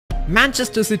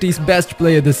Manchester City's best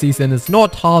player this season is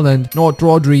not Haaland, not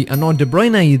Rodri and not De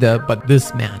Bruyne either, but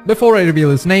this man. Before I reveal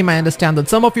his name, I understand that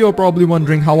some of you are probably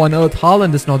wondering how on earth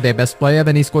Haaland is not their best player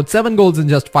when he scored 7 goals in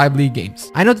just 5 league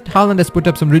games. I know that Haaland has put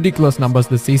up some ridiculous numbers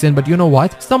this season, but you know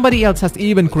what? Somebody else has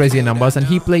even crazier numbers and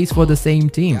he plays for the same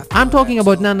team. I'm talking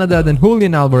about none other than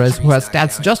Julian Alvarez, who has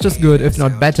stats just as good if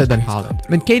not better than Haaland.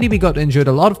 When KDB got injured,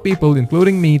 a lot of people,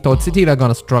 including me, thought City were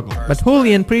gonna struggle. But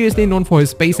Julian, previously known for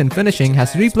his pace and finishing,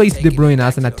 has replaced De Bruyne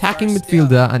as an attacking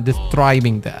midfielder and is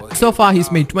thriving there. So far,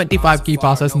 he's made 25 key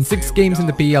passes in 6 games in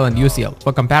the PL and UCL.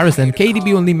 For comparison,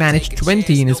 KDB only managed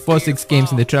 20 in his first 6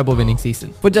 games in the treble winning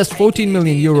season. For just 14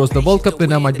 million euros, the World Cup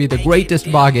winner might be the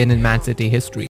greatest bargain in Man City history.